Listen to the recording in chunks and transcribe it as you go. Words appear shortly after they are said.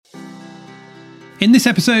In this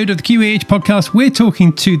episode of the QEH podcast, we're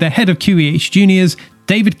talking to the head of QEH Juniors,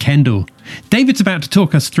 David Kendall. David's about to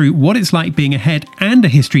talk us through what it's like being a head and a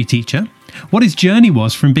history teacher, what his journey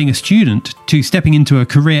was from being a student to stepping into a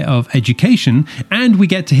career of education, and we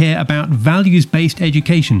get to hear about values-based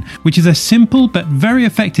education, which is a simple but very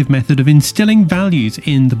effective method of instilling values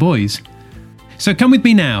in the boys. So come with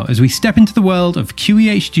me now as we step into the world of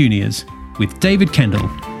QEH Juniors with David Kendall.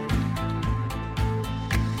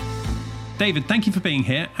 David, thank you for being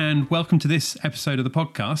here and welcome to this episode of the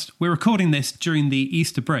podcast. We're recording this during the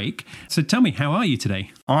Easter break. So tell me, how are you today?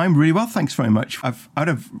 I'm really well, thanks very much. I've had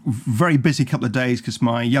a very busy couple of days because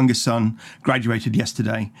my youngest son graduated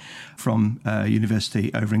yesterday from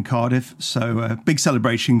university over in Cardiff. So big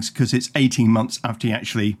celebrations because it's 18 months after he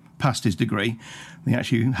actually passed his degree. They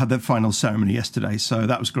actually had their final ceremony yesterday, so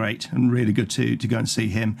that was great and really good to go and see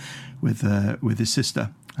him with his sister.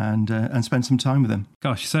 And spend some time with him.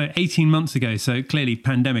 Gosh, so 18 months ago, so clearly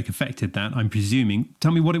pandemic affected that, I'm presuming.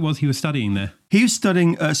 Tell me what it was he was studying there. He was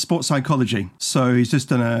studying sports psychology, so he's just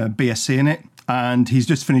done a BSc in it, and he's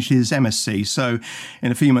just finished his MSc. So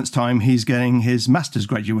in a few months' time, he's getting his master's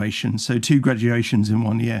graduation, so 2 graduations in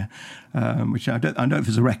 1 year, which I don't know if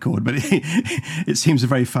it's a record, but it seems a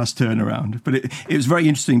very fast turnaround. But it was very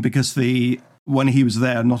interesting because when he was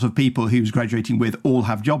there, a lot of people he was graduating with all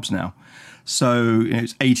have jobs now. So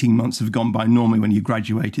it's 18 months have gone by. Normally when you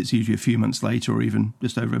graduate, it's usually a few months later or even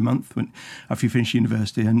just over a month after you finish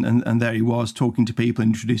university. And there he was talking to people,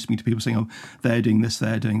 introducing me to people saying, oh, they're doing this,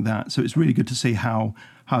 they're doing that. So it's really good to see how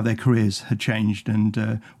their careers had changed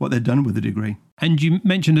and what they'd done with the degree. And you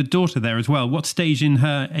mentioned a daughter there as well. What stage in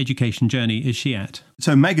her education journey is she at?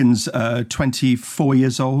 So Megan's 24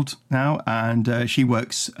 years old now, and she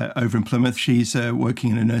works over in Plymouth. She's working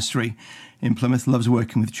in a nursery in Plymouth, loves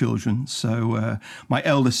working with children. So my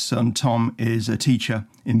eldest son, Tom, is a teacher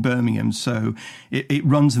in Birmingham. So it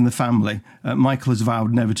runs in the family. Michael has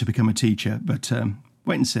vowed never to become a teacher, but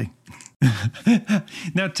wait and see.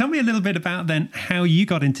 Now, tell me a little bit about then how you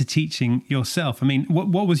got into teaching yourself. I mean,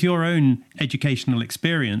 what was your own educational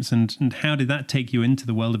experience and how did that take you into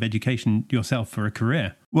the world of education yourself for a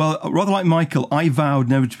career? Well, rather like Michael, I vowed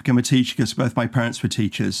never to become a teacher because both my parents were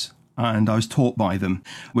teachers and I was taught by them,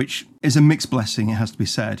 which is a mixed blessing, it has to be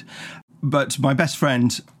said. But my best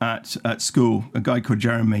friend at school, a guy called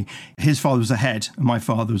Jeremy, his father was a head and my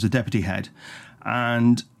father was a deputy head.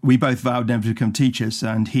 And we both vowed never to become teachers,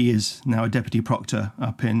 and he is now a deputy proctor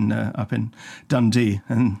up in Dundee,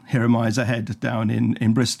 and here am I as a head down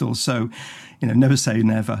in Bristol. So, never say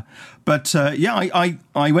never. But I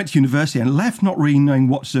went to university and left not really knowing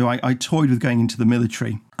what to do. I toyed with going into the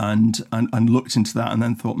military and looked into that, and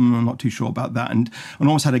then thought, I'm not too sure about that, and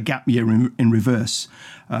almost had a gap year in reverse.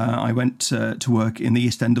 I went to work in the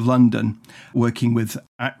East End of London, working with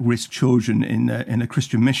at-risk children in a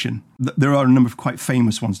Christian mission. There are a number of quite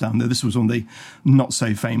famous ones down there. This was one of the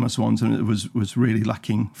not-so-famous ones, and it was really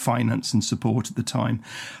lacking finance and support at the time.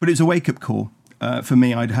 But it was a wake-up call. For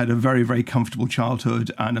me, I'd had a very, very comfortable childhood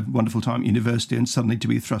and a wonderful time at university, and suddenly to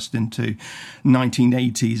be thrust into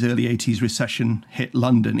 1980s, early 80s recession hit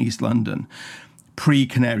London, East London.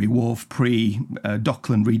 Pre-Canary Wharf,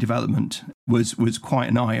 pre-Dockland redevelopment was quite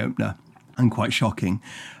an eye-opener and quite shocking.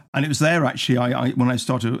 And it was there, actually, when I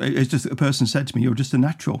started, it's just a person said to me, you're just a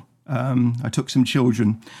natural. I took some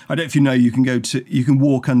children. I don't know if you know, you can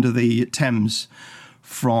walk under the Thames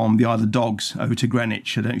from the Isle of Dogs over to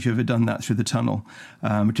Greenwich. I don't know if you've ever done that through the tunnel,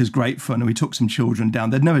 which is great fun. And we took some children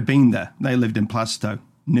down. They'd never been there. They lived in Plaistow,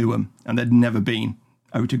 Newham, and they'd never been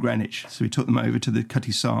over to Greenwich. So we took them over to the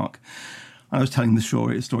Cutty Sark. I was telling the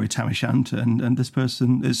story of Tam O'Shanter, and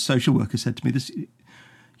this social worker said to me,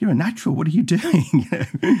 you're a natural, what are you doing?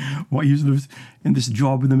 Why are you sort of in this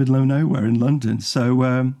job in the middle of nowhere in London?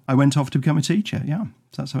 So I went off to become a teacher, yeah.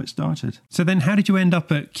 So that's how it started. So then how did you end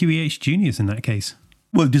up at QEH Juniors in that case?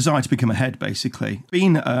 Well, the desire to become a head, basically.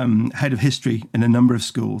 Being head of history in a number of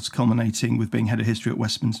schools, culminating with being head of history at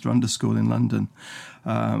Westminster Under School in London,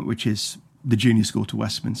 which is the junior school to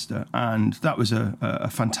Westminster. And that was a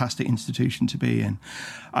fantastic institution to be in.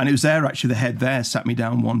 And it was there, actually, the head there sat me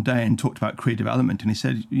down one day and talked about career development. And he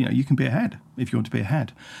said, you can be a head if you want to be a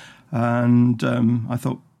head. And I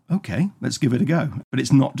thought, okay, let's give it a go. But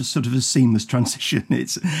it's not just sort of a seamless transition.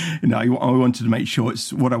 It's, I wanted to make sure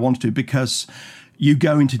it's what I wanted to, because you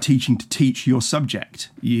go into teaching to teach your subject.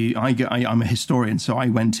 I'm a historian, so I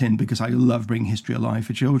went in because I love bringing history alive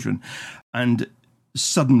for children. And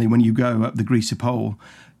suddenly when you go up the greasy pole,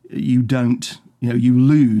 you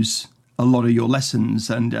lose a lot of your lessons.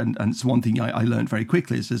 And it's one thing I learned very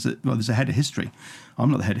quickly is that, well, there's a head of history.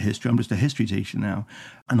 I'm not the head of history. I'm just a history teacher now.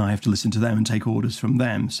 And I have to listen to them and take orders from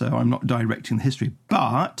them. So I'm not directing the history.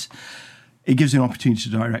 But it gives you an opportunity to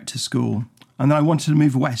direct a school. And then I wanted to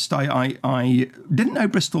move west. I didn't know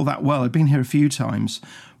Bristol that well. I'd been here a few times,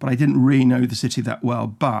 but I didn't really know the city that well.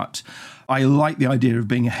 But I like the idea of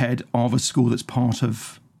being a head of a school that's part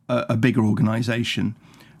of a bigger organisation.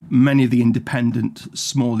 Many of the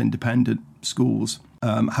small independent schools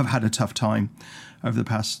have had a tough time over the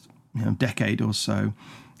past decade or so.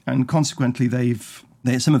 And consequently,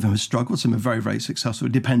 some of them have struggled, some are very, very successful.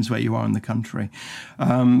 It depends where you are in the country.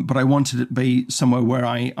 But I wanted it to be somewhere where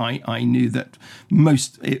I knew that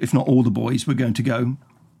most, if not all the boys, were going to go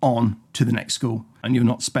on to the next school. And you're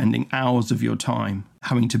not spending hours of your time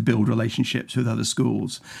having to build relationships with other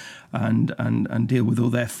schools and deal with all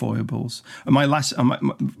their foibles. And my last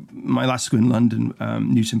school in London,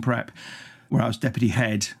 Newton Prep, where I was deputy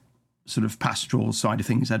head, sort of pastoral side of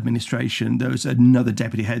things, administration, there was another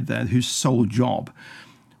deputy head there whose sole job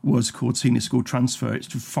was called senior school transfer. It's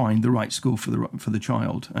to find the right school for the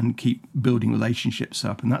child and keep building relationships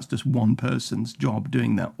up. And that's just one person's job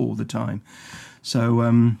doing that all the time. So,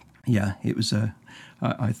 it was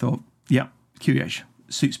I thought, QEH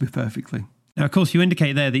suits me perfectly. Now, of course, you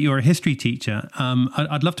indicate there that you're a history teacher.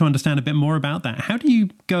 I'd love to understand a bit more about that. How do you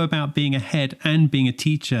go about being a head and being a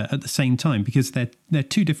teacher at the same time? Because they're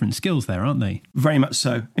two different skills there, aren't they? Very much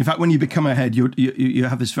so. In fact, when you become a head, you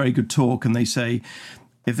have this very good talk, and they say,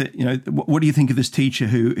 what do you think of this teacher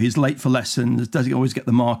who is late for lessons, doesn't always get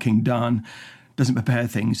the marking done, doesn't prepare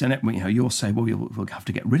things, and you'll say, well, we'll have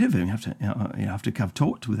to get rid of him. You have to have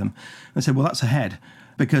talked with him. And I say, well, that's a head,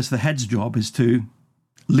 because the head's job is to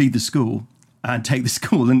lead the school and take the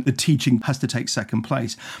school, and the teaching has to take second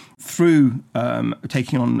place. Through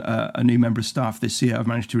taking on a new member of staff this year, I've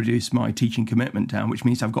managed to reduce my teaching commitment down, which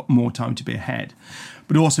means I've got more time to be a head.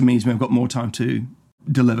 But it also means I've got more time to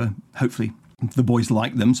deliver, hopefully, the boys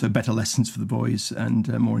like them, so better lessons for the boys and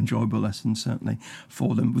more enjoyable lessons, certainly,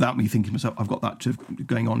 for them, without me thinking to myself, I've got that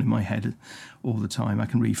going on in my head all the time. I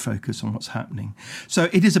can refocus on what's happening. So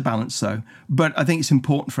it is a balance, though. But I think it's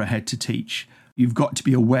important for a head to teach. You've got to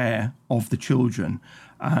be aware of the children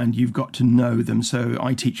and you've got to know them. So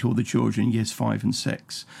I teach all the children years 5 and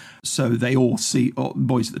 6. So they all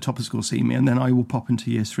boys at the top of the school see me, and then I will pop into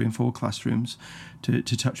years 3 and 4 classrooms to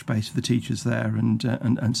touch base with the teachers there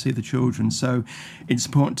and see the children. So it's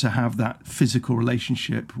important to have that physical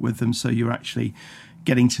relationship with them, so you're actually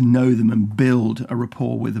getting to know them and build a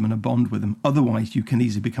rapport with them and a bond with them. Otherwise, you can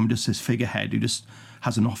easily become just this figurehead who just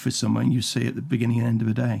has an office somewhere and you see at the beginning and end of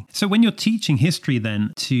a day. So when you're teaching history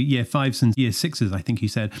then to year 5s and year 6s, I think you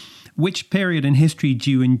said, which period in history do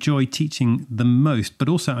you enjoy teaching the most? But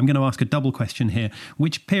also, I'm going to ask a double question here.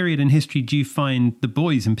 Which period in history do you find the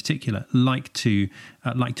boys in particular like to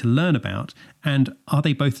learn about? And are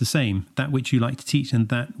they both the same, that which you like to teach and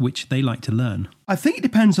that which they like to learn? I think it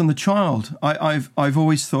depends on the child. I've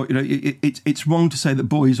always thought, it's wrong to say that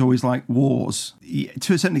boys always like wars.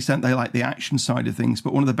 To a certain extent, they like the action side of things.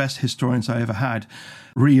 But one of the best historians I ever had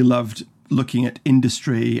really loved looking at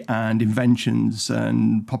industry and inventions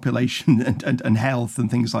and population and health and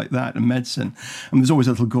things like that and medicine. And there's always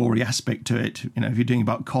a little gory aspect to it. If you're doing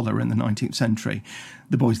about cholera in the 19th century,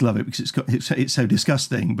 the boys love it because it's so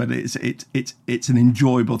disgusting, but it's an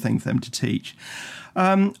enjoyable thing for them to teach.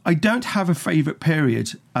 I don't have a favourite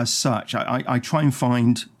period as such. I try and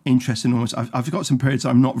find interest in almost. I've got some periods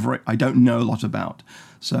I don't know a lot about.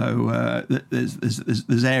 So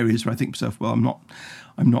there's areas where I think to myself, well,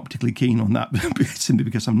 I'm not particularly keen on that, simply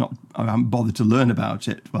because I haven't bothered to learn about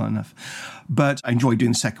it well enough. But I enjoy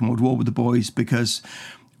doing the Second World War with the boys because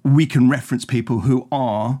we can reference people who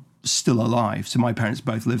are still alive. So my parents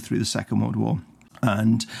both lived through the Second World War,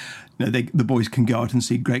 and the boys can go out and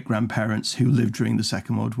see great-grandparents who lived during the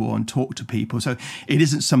Second World War and talk to people. So it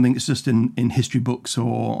isn't something that's just in history books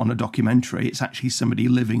or on a documentary. It's actually somebody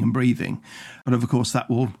living and breathing. But of course, that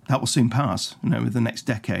will soon pass. With the next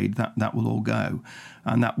decade, that will all go.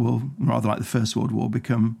 And that will, rather like the First World War,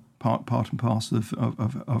 become part and parcel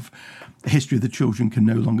of the history the children can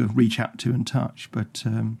no longer reach out to and touch. But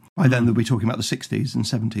by then, they'll be talking about the 60s and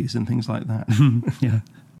 70s and things like that. Yeah.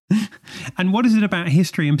 And what is it about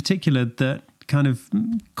history in particular that kind of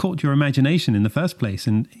caught your imagination in the first place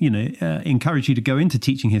and, encouraged you to go into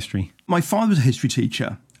teaching history? My father was a history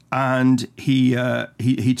teacher, and he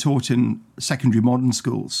taught in secondary modern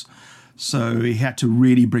schools. So he had to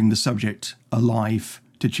really bring the subject alive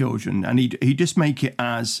to children. And he'd just make it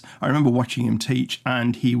as, I remember watching him teach,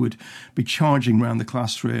 and he would be charging around the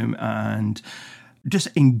classroom and just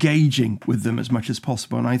engaging with them as much as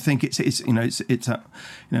possible. And I think it's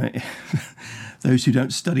those who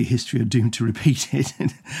don't study history are doomed to repeat it.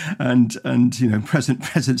 and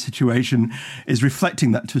present situation is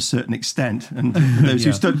reflecting that to a certain extent. And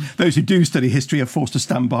those who do study history are forced to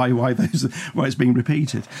stand by why it's being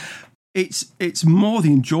repeated. It's more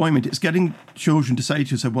the enjoyment. It's getting children to say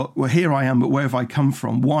to us, well, here I am, but where have I come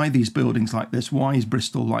from? Why these buildings like this? Why is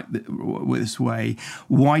Bristol like this way?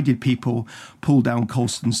 Why did people pull down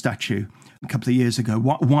Colston statue a couple of years ago?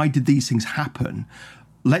 Why did these things happen?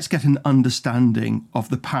 Let's get an understanding of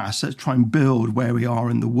the past. Let's try and build where we are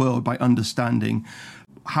in the world by understanding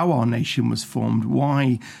how our nation was formed,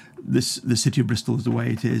 why the city of Bristol is the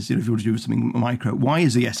way it is. If you want to do something micro, why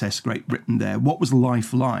is the SS Great Britain there? What was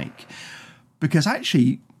life like? Because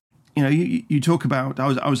actually, you talk about,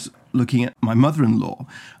 I was looking at my mother-in-law,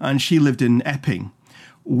 and she lived in Epping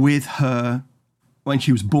with her, when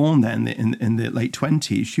she was born then in the late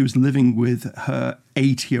 20s, she was living with her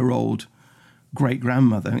 80-year-old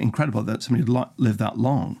great-grandmother. Incredible that somebody lived that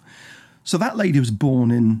long. So that lady was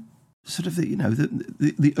born in sort of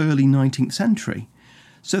the early 19th century.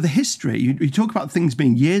 So the history, you talk about things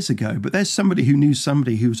being years ago, but there's somebody who knew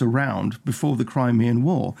somebody who was around before the Crimean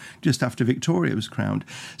War, just after Victoria was crowned.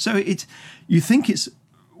 So you think it's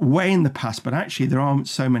way in the past, but actually there aren't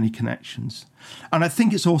so many connections. And I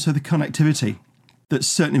think it's also the connectivity, that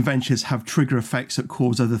certain inventions have trigger effects that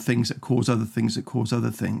cause other things, that cause other things, that cause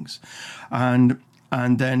other things. And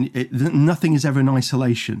then nothing is ever in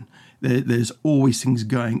isolation. There's always things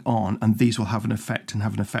going on, and these will have an effect and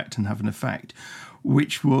have an effect and have an effect,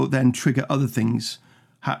 which will then trigger other things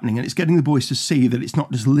happening. And it's getting the boys to see that it's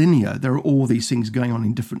not just linear. There are all these things going on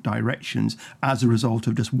in different directions as a result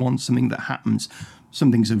of just something that happens.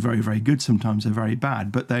 Some things are very, very good. Sometimes they're very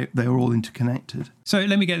bad, but they are all interconnected. So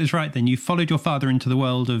let me get this right then. You followed your father into the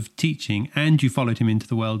world of teaching, and you followed him into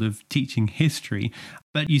the world of teaching history.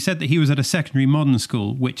 But you said that he was at a secondary modern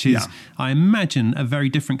school, which is, I imagine, a very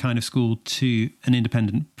different kind of school to an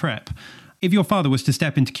independent prep. If your father was to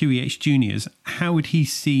step into QEH Juniors, how would he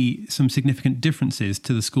see some significant differences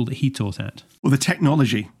to the school that he taught at? Well, the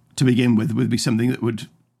technology, to begin with, would be something that would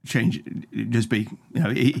change. Just be,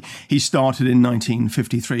 he started in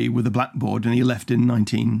 1953 with a blackboard, and he left in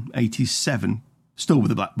 1987 still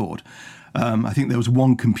with a blackboard. I think there was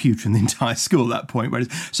one computer in the entire school at that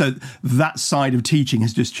point. So that side of teaching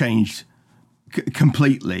has just changed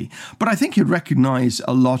completely. But I think you'd recognise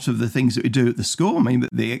a lot of the things that we do at the school. I mean,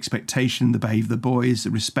 the expectation, the behaviour of the boys, the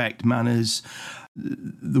respect, manners,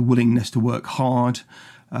 the willingness to work hard,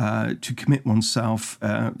 to commit oneself.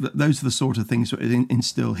 Those are the sort of things that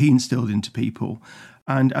he instilled into people.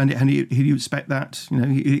 And he'd expect that,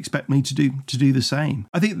 he'd expect me to do the same.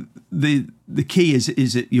 I think the key is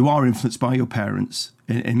that you are influenced by your parents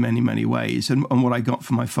in many, many ways. And what I got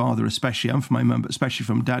from my father especially, and from my mum, but especially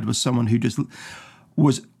from Dad, was someone who just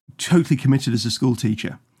was totally committed as a school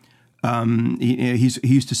teacher. He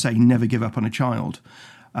used to say, never give up on a child.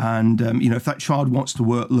 And, if that child wants to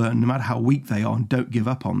learn, no matter how weak they are, don't give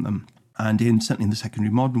up on them. And certainly in the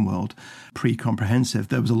secondary modern world, pre-comprehensive,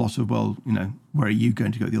 there was a lot of, where are you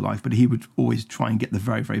going to go with your life? But he would always try and get the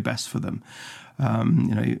very, very best for them,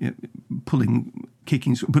 pulling,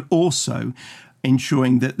 kicking, but also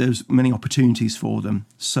ensuring that there's many opportunities for them.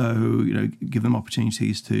 So, give them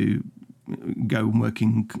opportunities to go and work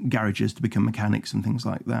in garages to become mechanics and things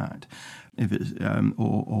like that, if it's,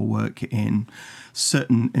 or work in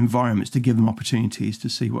certain environments to give them opportunities to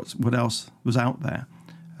see what else was out there.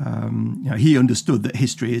 He understood that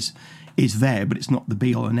history is there, but it's not the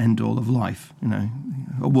be-all and end-all of life.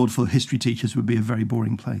 A world full of history teachers would be a very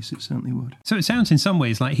boring place. It certainly would. So it sounds in some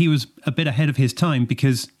ways like he was a bit ahead of his time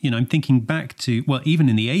because, I'm thinking back to, even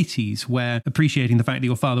in the 80s, where appreciating the fact that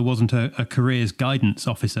your father wasn't a careers guidance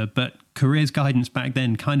officer, but careers guidance back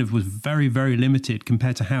then kind of was very, very limited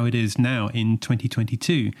compared to how it is now in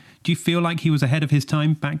 2022. Do you feel like he was ahead of his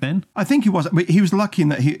time back then? I think he was. He was lucky in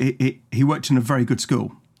that he worked in a very good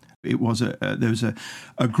school. It was there was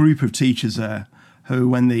a group of teachers there who,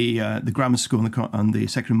 when the grammar school and the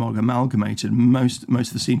secondary model amalgamated, most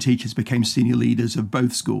of the senior teachers became senior leaders of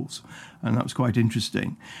both schools, and that was quite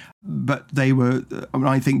interesting. But they were,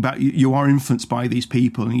 I think back, you are influenced by these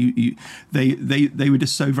people, and they were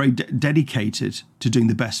just so very dedicated to doing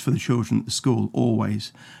the best for the children at the school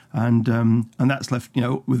always, and that's left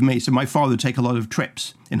with me. So my father would take a lot of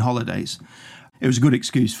trips in holidays. It was a good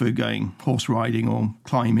excuse for going horse riding or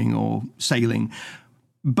climbing or sailing.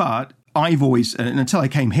 But I've always, and until I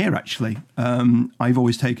came here actually, I've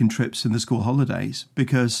always taken trips in the school holidays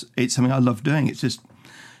because it's something I love doing. It's just,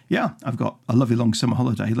 I've got a lovely long summer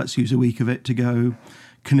holiday. Let's use a week of it to go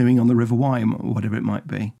canoeing on the River Wye or whatever it might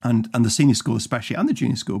be. And the senior school especially, and the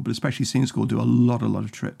junior school, but especially senior school, do a lot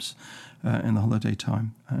of trips in the holiday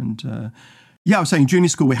time. And I was saying junior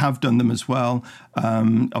school, we have done them as well.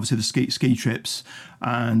 Obviously the ski trips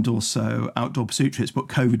and also outdoor pursuit trips, but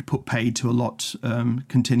COVID put paid to a lot,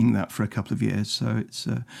 continuing that for a couple of years. So it's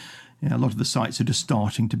a lot of the sites are just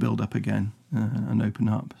starting to build up again and open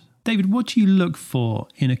up. David, what do you look for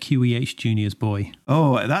in a QEH Juniors boy?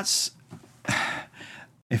 Oh, that's...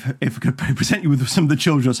 If I could present you with some of the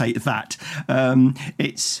children, I'll say that.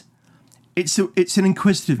 It's an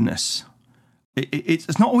inquisitiveness.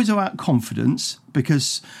 It's not always about confidence,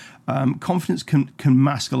 because confidence can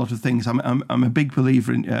mask a lot of things. I'm a big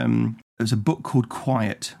believer in... there's a book called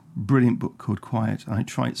Quiet, brilliant book called Quiet.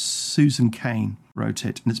 Susan Cain wrote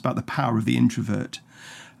it, and it's about the power of the introvert.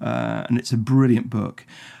 And it's a brilliant book.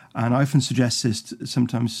 And I often suggest this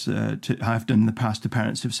sometimes I've done in the past to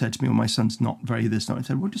parents who've said to me, well, my son's not very this, not. I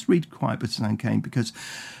said, well, just read Quiet by Susan Cain, because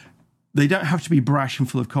they don't have to be brash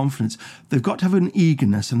and full of confidence. They've got to have an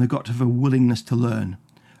eagerness, and they've got to have a willingness to learn.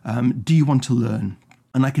 Do you want to learn?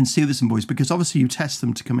 And I can see this in boys, because obviously you test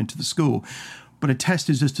them to come into the school, but a test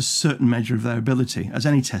is just a certain measure of their ability, as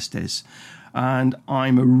any test is. And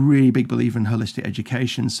I'm a really big believer in holistic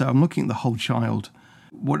education. So I'm looking at the whole child.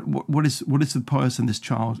 What is the person this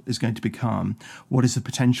child is going to become? What is the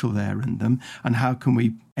potential there in them? And how can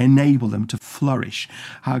we enable them to flourish?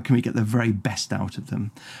 How can we get the very best out of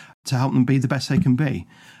them to help them be the best they can be?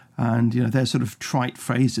 And, they're sort of trite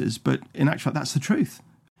phrases, but in actual fact, that's the truth.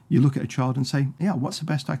 You look at a child and say, yeah, what's the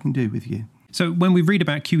best I can do with you? So when we read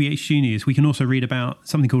about QEH Juniors, we can also read about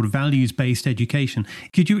something called values-based education.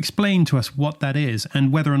 Could you explain to us what that is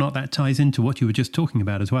and whether or not that ties into what you were just talking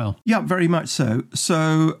about as well? Yeah, very much so.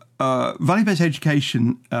 So value-based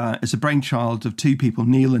education is a brainchild of two people,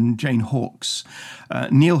 Neil and Jane Hawkes.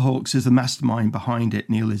 Neil Hawkes is the mastermind behind it.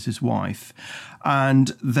 Neil is his wife. And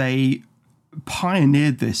they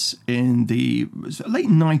pioneered this in the late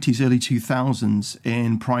 90s, early 2000s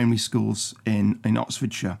in primary schools in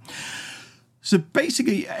Oxfordshire. So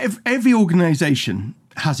basically, every organisation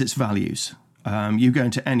has its values. You go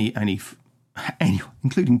into any,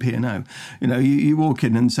 including P&O, you walk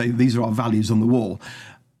in and say, these are our values on the wall.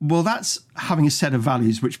 Well, that's having a set of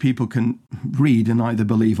values which people can read and either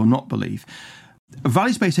believe or not believe.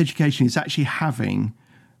 Values-based education is actually having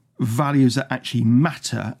values that actually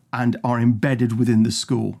matter and are embedded within the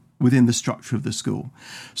school, within the structure of the school.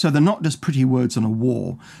 So they're not just pretty words on a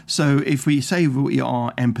wall. So if we say we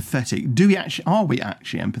are empathetic, are we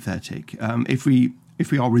actually empathetic?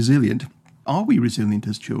 If we are resilient, are we resilient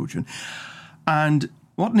as children? And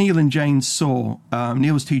what Neil and Jane saw,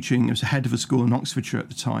 Neil was teaching, he was the head of a school in Oxfordshire at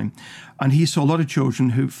the time, and he saw a lot of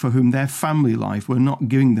children for whom their family life were not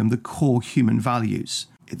giving them the core human values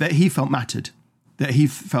that he felt mattered, that he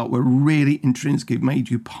felt were really intrinsically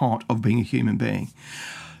made you part of being a human being.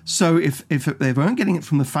 So if they weren't getting it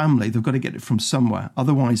from the family, they've got to get it from somewhere.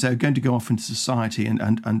 Otherwise, they're going to go off into society and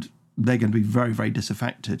they're going to be very, very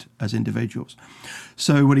disaffected as individuals.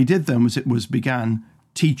 So what he did then was began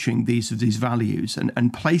teaching these values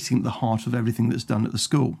and placing at the heart of everything that's done at the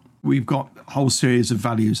school. We've got a whole series of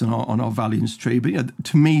values on our values tree, but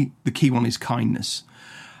to me, the key one is kindness.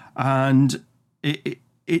 And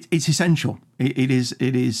it's essential. It is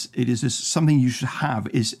just something you should have.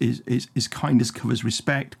 Is kindness covers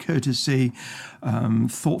respect, courtesy,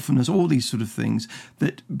 thoughtfulness, all these sort of things.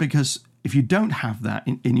 Because if you don't have that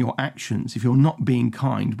in your actions, if you're not being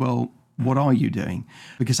kind, well, what are you doing?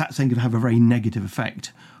 Because that's then going to have a very negative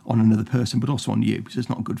effect on another person, but also on you, because it's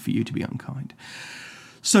not good for you to be unkind.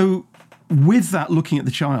 So, with that, looking at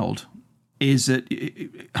the child, is that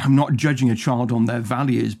I'm not judging a child on their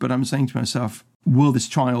values, but I'm saying to myself, will this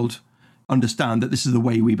child understand that this is the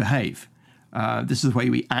way we behave? This is the way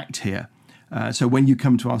we act here. So when you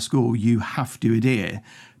come to our school, you have to adhere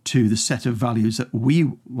to the set of values that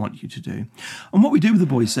we want you to do. And what we do with the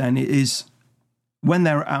boys then is, when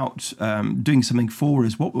they're out doing something for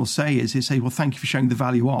us, what we'll say is, well, thank you for showing the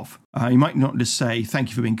value of. You might not just say, thank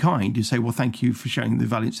you for being kind. You say, well, thank you for showing the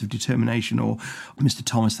values of determination, or Mr.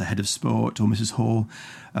 Thomas, the head of sport, or Mrs. Hall,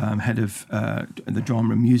 head of the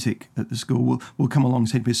drama and music at the school, will come along and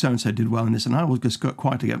say to me, so-and-so did well in this. And I will just go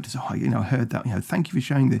quietly up to say, I heard that. Thank you for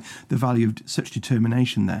showing the value of such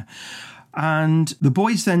determination there. And the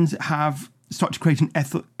boys then start to create an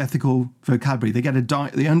ethical vocabulary. They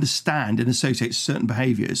they understand and associate certain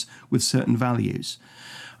behaviours with certain values.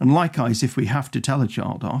 And likewise, if we have to tell a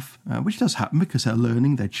child off, which does happen because they're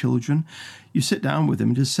learning, they're children, you sit down with them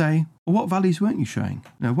and just say, well, what values weren't you showing?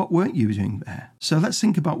 What weren't you doing there? So let's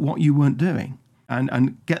think about what you weren't doing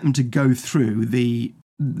and get them to go through the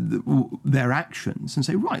their actions and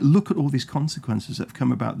say, right, look at all these consequences that have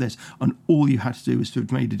come about this, and all you had to do was to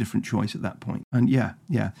have made a different choice at that point. And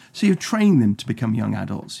so you're training them to become young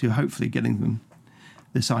adults. You're hopefully getting them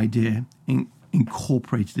this idea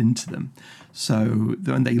incorporated into them, so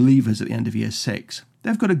that when they leave us at the end of year 6,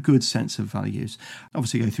 they've got a good sense of values.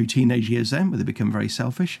 Obviously go through teenage years then, where they become very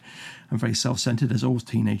selfish and very self-centered, as all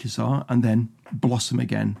teenagers are, and then blossom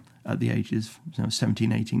again at the ages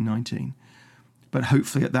 17, 18, 19. But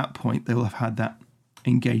hopefully at that point, they'll have had that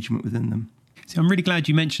engagement within them. So I'm really glad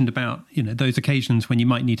you mentioned about, those occasions when you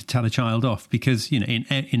might need to tell a child off, because,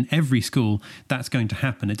 in every school, that's going to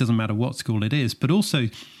happen. It doesn't matter what school it is. But also,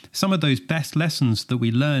 some of those best lessons that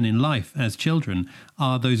we learn in life as children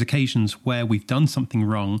are those occasions where we've done something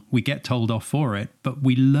wrong, we get told off for it, but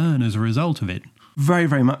we learn as a result of it. Very,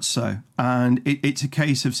 very much so. And it's a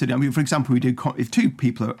case of sitting, for example, if two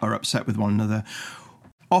people are upset with one another,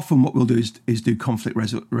 often what we'll do is do conflict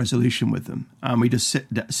resolution with them, and we just sit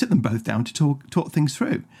them both down to talk things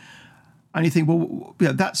through. And you think, well,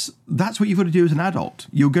 that's what you've got to do as an adult.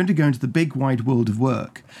 You're going to go into the big wide world of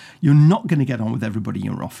work. You're not going to get on with everybody in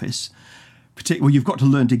your office. Particularly, you've got to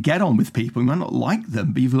learn to get on with people. You might not like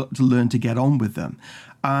them, but you've got to learn to get on with them.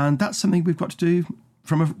 And that's something we've got to do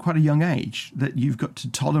from quite a young age, that you've got to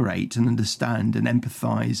tolerate and understand and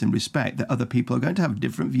empathise and respect that other people are going to have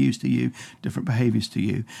different views to you, different behaviours to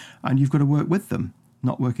you, and you've got to work with them,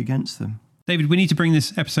 not work against them. David, we need to bring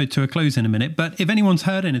this episode to a close in a minute, but if anyone's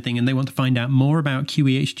heard anything and they want to find out more about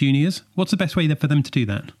QEH Juniors, what's the best way for them to do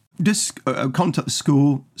that? Just contact the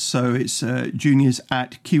school. So it's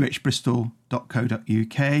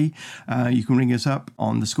juniors@qehbristol.co.uk. You can ring us up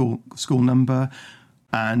on the school number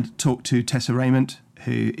and talk to Tessa Raymond,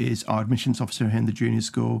 who is our admissions officer here in the junior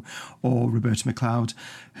school, or Roberta McLeod,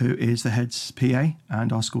 who is the head's PA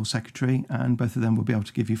and our school secretary, and both of them will be able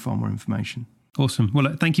to give you far more information. Awesome.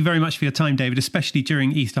 Well, thank you very much for your time, David, especially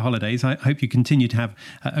during Easter holidays. I hope you continue to have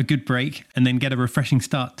a good break and then get a refreshing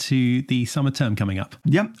start to the summer term coming up.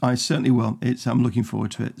 Yep, I certainly will. I'm looking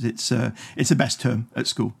forward to it. It's the best term at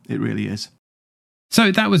school. It really is. So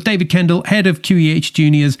that was David Kendall, Head of QEH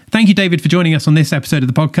Juniors. Thank you, David, for joining us on this episode of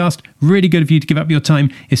the podcast. Really good of you to give up your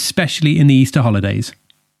time, especially in the Easter holidays.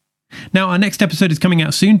 Now, our next episode is coming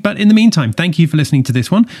out soon, but in the meantime, thank you for listening to this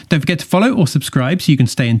one. Don't forget to follow or subscribe so you can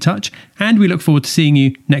stay in touch, and we look forward to seeing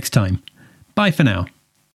you next time. Bye for now.